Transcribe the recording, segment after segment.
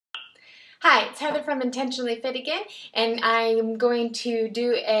Hi, it's Heather from Intentionally Fit again, and I'm going to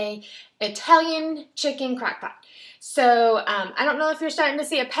do a Italian chicken crock-pot. So I don't know if you're starting to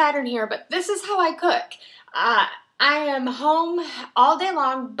see a pattern here, but this is how I cook. I am home all day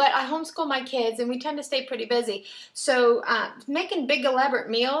long, but I homeschool my kids, and we tend to stay pretty busy. So making big elaborate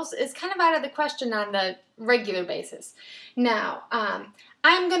meals is kind of out of the question on the regular basis. Now,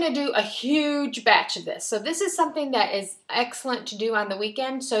 I'm going to do a huge batch of this. So this is something that is excellent to do on the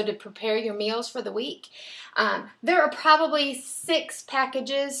weekend, so to prepare your meals for the week. There are probably 6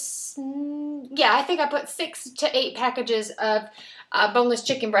 packages, yeah, I think I put 6 to 8 packages of boneless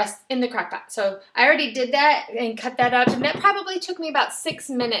chicken breasts in the crock pot. So I already did that and cut that up, and that probably took me about 6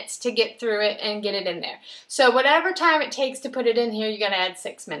 minutes to get through it and get it in there. So whatever time it takes to put it in here, you're going to add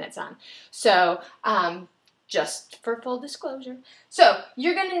 6 minutes on. So just for full disclosure. So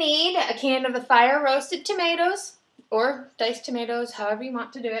you're going to need a can of the fire roasted tomatoes or diced tomatoes, however you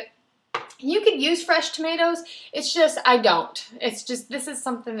want to do it. You could use fresh tomatoes. It's just I don't. It's just this is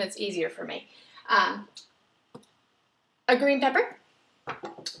something that's easier for me. A green pepper,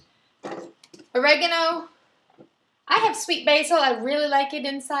 oregano. I have sweet basil. I really like it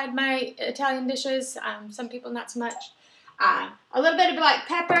inside my Italian dishes. Some people not so much. A little bit of black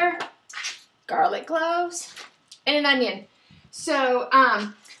pepper, garlic cloves, and an onion. So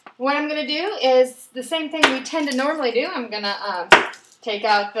what I'm going to do is the same thing we tend to normally do. I'm going to take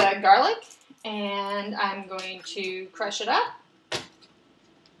out the garlic and I'm going to crush it up.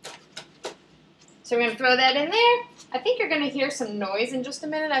 So we're going to throw that in there. I think you're going to hear some noise in just a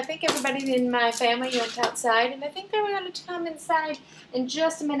minute. I think everybody in my family went outside, and I think they're going to come inside in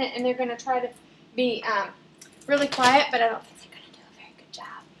just a minute, and they're going to try to be really quiet, but I don't think they're going to do a very good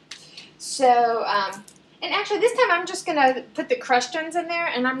job. So, and actually this time I'm just going to put the crushed ones in there,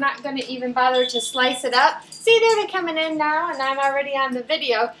 and I'm not going to even bother to slice it up. See, they're coming in now, and I'm already on the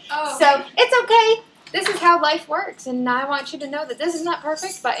video. Oh. So it's okay. This is how life works, and I want you to know that this is not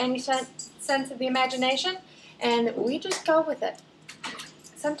perfect by any sense of the imagination, and we just go with it.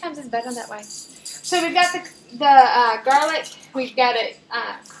 Sometimes it's better that way. So we've got the garlic, we've got it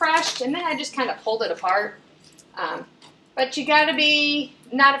crushed, and then I just kind of pulled it apart. But you got to be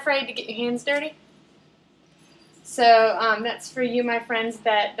not afraid to get your hands dirty. So that's for you, my friends,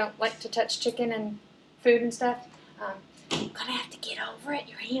 that don't like to touch chicken and food and stuff. You're going to have to get over it.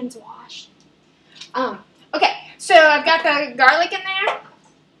 Your hands washed. Okay, so I've got the garlic in there,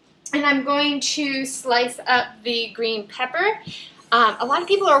 and I'm going to slice up the green pepper. A lot of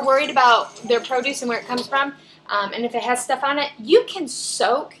people are worried about their produce and where it comes from, and if it has stuff on it. You can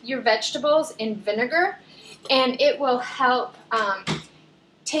soak your vegetables in vinegar, and it will help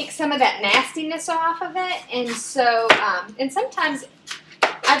take some of that nastiness off of it. And so, and sometimes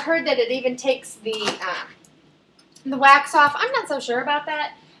I've heard that it even takes the wax off. I'm not so sure about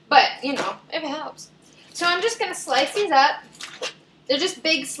that. But, you know, it helps. So I'm just going to slice these up. They're just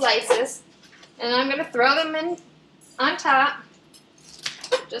big slices. And I'm going to throw them in on top.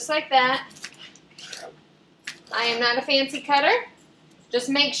 Just like that. I am not a fancy cutter. Just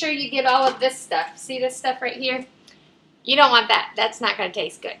make sure you get all of this stuff. See this stuff right here? You don't want that. That's not going to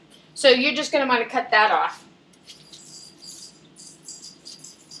taste good. So you're just going to want to cut that off.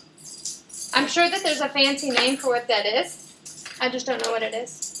 I'm sure that there's a fancy name for what that is. I just don't know what it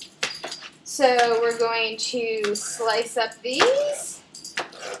is. So we're going to slice up these.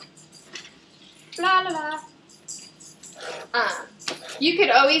 La la la. You could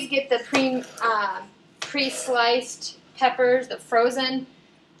always get the pre-sliced peppers, the frozen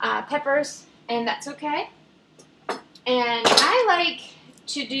peppers, and that's okay. And I like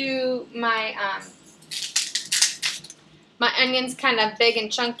to do my my onions kind of big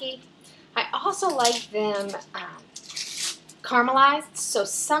and chunky. I also like them caramelized, so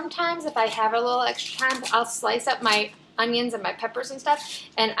sometimes if I have a little extra time, I'll slice up my onions and my peppers and stuff,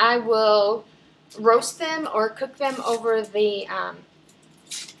 and I will roast them or cook them over the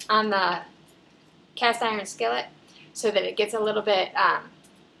on the cast iron skillet so that it gets a little bit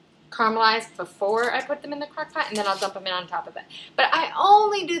caramelized before I put them in the crock pot, and then I'll dump them in on top of it. But I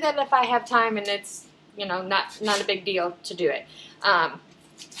only do that if I have time and it's, you know, not a big deal to do it.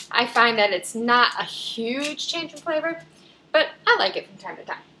 I find that it's not a huge change in flavor, but I like it from time to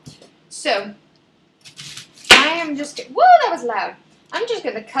time. So I am just, whoa, that was loud. I'm just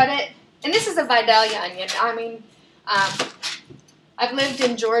going to cut it, and this is a Vidalia onion. I mean, I've lived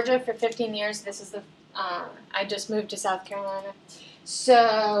in Georgia for 15 years. This is the, I just moved to South Carolina.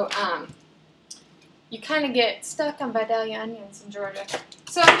 So you kind of get stuck on Vidalia onions in Georgia.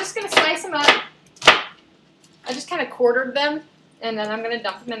 So I'm just going to slice them up. I just kind of quartered them, and then I'm going to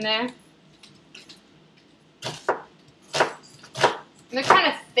dump them in there. And they're kind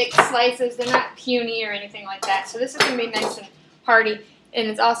of thick slices. They're not puny or anything like that. So this is going to be nice and hearty. And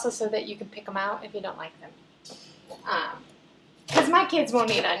it's also so that you can pick them out if you don't like them. Because my kids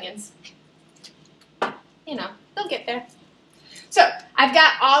won't eat onions. You know, they'll get there. So I've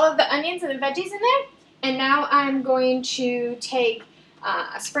got all of the onions and the veggies in there. And now I'm going to take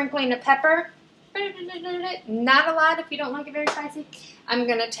a sprinkling of pepper. Not a lot if you don't like it very spicy. I'm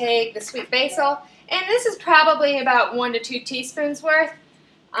going to take the sweet basil. And this is probably about 1 to 2 teaspoons worth.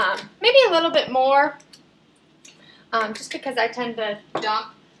 Maybe a little bit more. Just because I tend to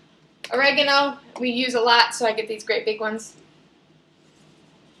dump. Oregano, we use a lot, so I get these great big ones.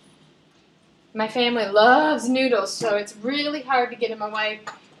 My family loves noodles, so it's really hard to get them away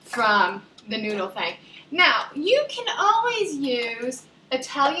from the noodle thing. Now, you can always use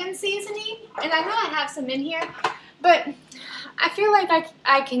Italian seasoning, and I know I have some in here, but I feel like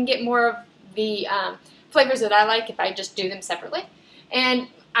I can get more of the flavors that I like if I just do them separately. And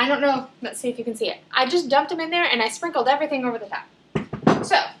I don't know, let's see if you can see it. I just dumped them in there and I sprinkled everything over the top.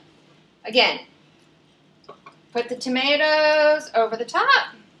 So, again, put the tomatoes over the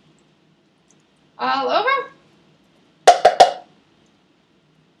top, all over.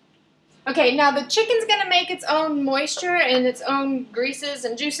 Okay, now the chicken's going to make its own moisture and its own greases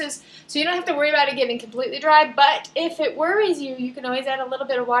and juices, so you don't have to worry about it getting completely dry, but if it worries you, you can always add a little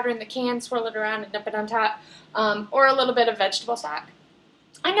bit of water in the can, swirl it around and dump it on top, or a little bit of vegetable stock.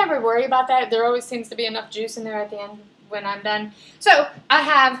 I never worry about that. There always seems to be enough juice in there at the end when I'm done. So I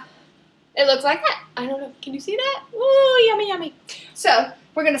have, it looks like that. I don't know, can you see that? Ooh, yummy, yummy. So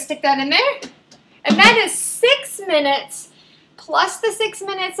we're going to stick that in there, and that is 6 minutes plus the 6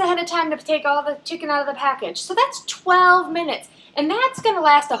 minutes ahead of time to take all the chicken out of the package. So that's 12 minutes, and that's going to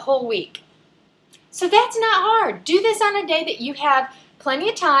last a whole week. So that's not hard. Do this on a day that you have plenty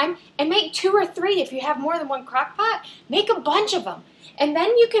of time, and make 2 or 3 if you have more than one crock pot. Make a bunch of them, and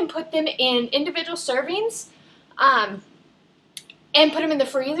then you can put them in individual servings and put them in the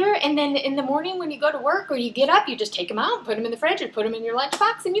freezer, and then in the morning when you go to work or you get up, you just take them out, put them in the fridge, or put them in your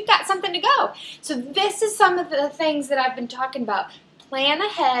lunchbox, and you've got something to go. So this is some of the things that I've been talking about. Plan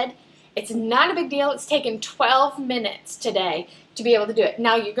ahead. It's not a big deal. It's taken 12 minutes today to be able to do it.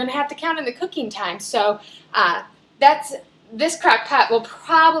 Now you're going to have to count in the cooking time, so this crock pot will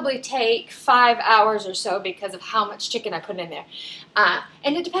probably take 5 hours or so because of how much chicken I put in there.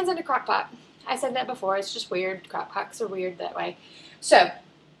 And it depends on the crock pot. I said that before. It's just weird. Crock pots are weird that way. So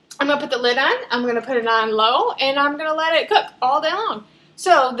I'm going to put the lid on. I'm going to put it on low, and I'm going to let it cook all day long.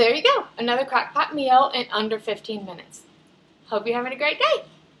 So there you go. Another crock pot meal in under 15 minutes. Hope you're having a great day.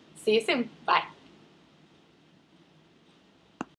 See you soon. Bye.